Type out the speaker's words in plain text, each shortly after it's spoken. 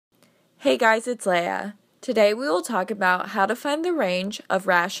Hey guys, it's Leia. Today we will talk about how to find the range of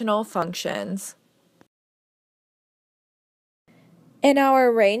rational functions. In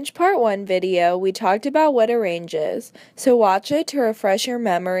our Range Part 1 video, we talked about what a range is, so watch it to refresh your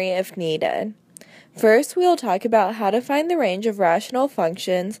memory if needed. First, we will talk about how to find the range of rational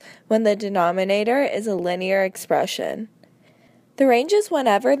functions when the denominator is a linear expression. The range is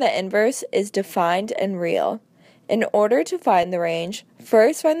whenever the inverse is defined and real. In order to find the range,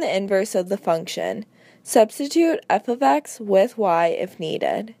 first find the inverse of the function. Substitute f of x with y if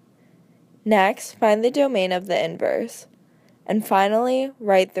needed. Next, find the domain of the inverse. And finally,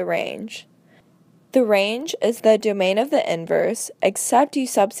 write the range. The range is the domain of the inverse, except you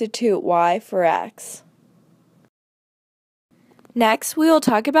substitute y for x. Next, we will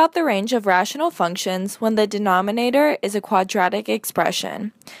talk about the range of rational functions when the denominator is a quadratic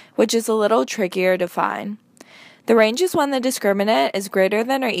expression, which is a little trickier to find. The range is when the discriminant is greater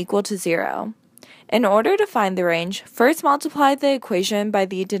than or equal to 0. In order to find the range, first multiply the equation by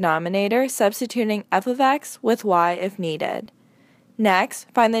the denominator, substituting f of x with y if needed. Next,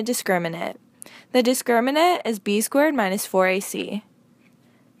 find the discriminant. The discriminant is b squared minus 4ac.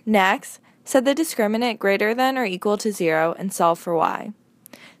 Next, set the discriminant greater than or equal to 0 and solve for y.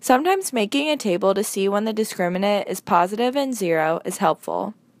 Sometimes making a table to see when the discriminant is positive and 0 is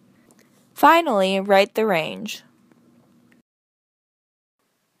helpful. Finally, write the range.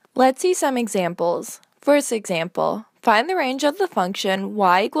 Let's see some examples. First example, find the range of the function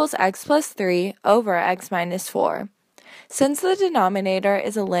y equals x plus 3 over x minus 4. Since the denominator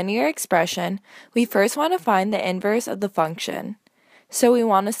is a linear expression, we first want to find the inverse of the function. So we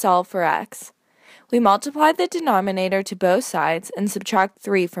want to solve for x. We multiply the denominator to both sides and subtract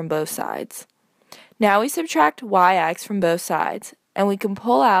 3 from both sides. Now we subtract yx from both sides, and we can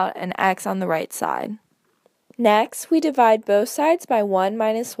pull out an x on the right side. Next, we divide both sides by 1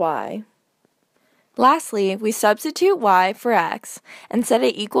 minus y. Lastly, we substitute y for x and set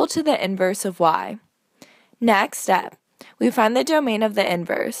it equal to the inverse of y. Next step, we find the domain of the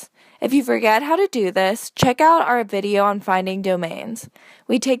inverse. If you forget how to do this, check out our video on finding domains.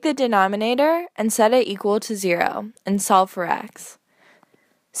 We take the denominator and set it equal to 0 and solve for x.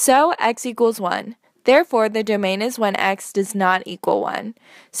 So x equals 1. Therefore, the domain is when x does not equal 1.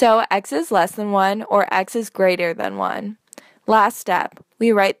 So x is less than 1 or x is greater than 1. Last step,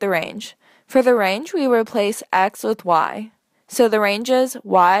 we write the range. For the range, we replace x with y. So the range is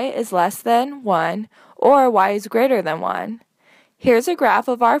y is less than 1 or y is greater than 1. Here's a graph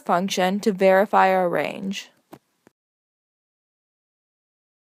of our function to verify our range.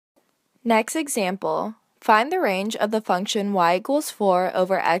 Next example, find the range of the function y equals 4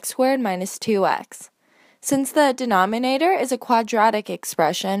 over x squared minus 2x. Since the denominator is a quadratic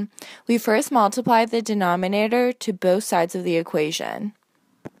expression, we first multiply the denominator to both sides of the equation.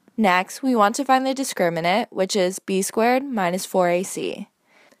 Next, we want to find the discriminant, which is b squared minus 4ac.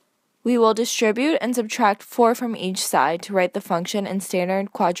 We will distribute and subtract 4 from each side to write the function in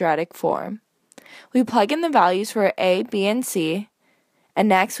standard quadratic form. We plug in the values for a, b, and c, and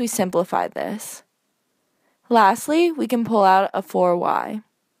next we simplify this. Lastly, we can pull out a 4y.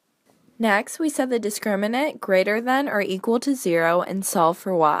 Next, we set the discriminant greater than or equal to 0 and solve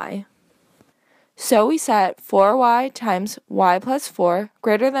for y. So we set 4y times y plus 4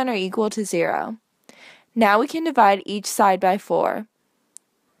 greater than or equal to 0. Now we can divide each side by 4.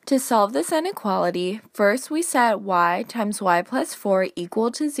 To solve this inequality, first we set y times y plus 4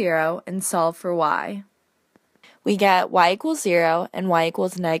 equal to 0 and solve for y. We get y equals 0 and y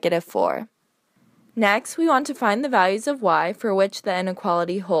equals negative 4. Next, we want to find the values of y for which the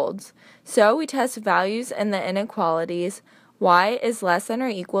inequality holds. So we test values in the inequalities. Y is less than or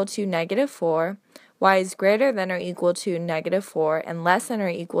equal to negative 4, y is greater than or equal to negative 4 and less than or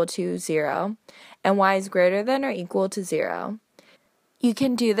equal to 0, and y is greater than or equal to 0. You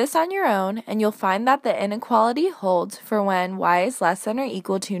can do this on your own, and you'll find that the inequality holds for when y is less than or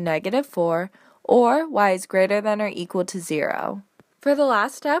equal to negative 4 or y is greater than or equal to 0. For the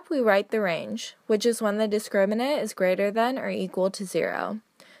last step, we write the range, which is when the discriminant is greater than or equal to 0.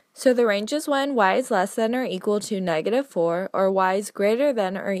 So the range is when y is less than or equal to negative 4 or y is greater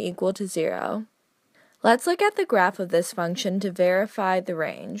than or equal to 0. Let's look at the graph of this function to verify the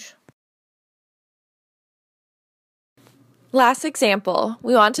range. Last example,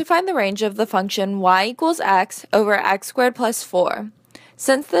 we want to find the range of the function y equals x over x squared plus 4.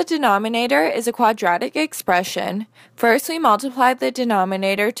 Since the denominator is a quadratic expression, first we multiply the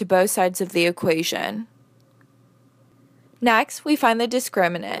denominator to both sides of the equation. Next, we find the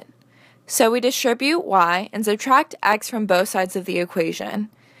discriminant. So we distribute y and subtract x from both sides of the equation.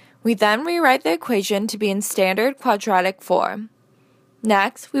 We then rewrite the equation to be in standard quadratic form.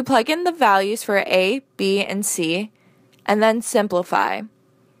 Next, we plug in the values for a, b, and c, and then simplify.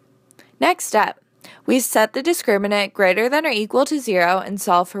 Next step, we set the discriminant greater than or equal to 0 and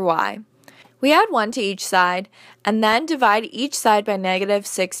solve for y. We add 1 to each side, and then divide each side by negative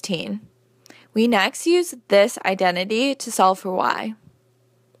 16. We next use this identity to solve for y.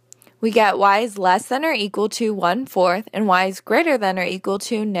 We get y is less than or equal to 1/4 and y is greater than or equal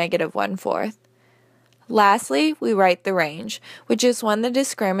to negative 1/4. Lastly, we write the range, which is when the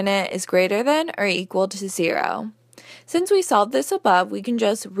discriminant is greater than or equal to 0. Since we solved this above, we can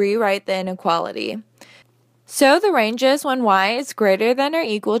just rewrite the inequality. So the range is when y is greater than or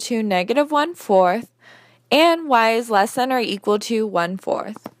equal to negative 1/4 and y is less than or equal to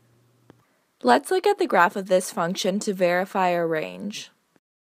 1/4. Let's look at the graph of this function to verify our range.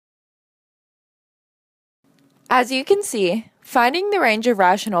 As you can see, finding the range of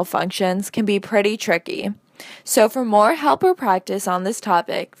rational functions can be pretty tricky. So for more help or practice on this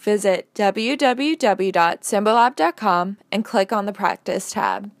topic, visit www.symbolab.com and click on the Practice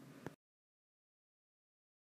tab.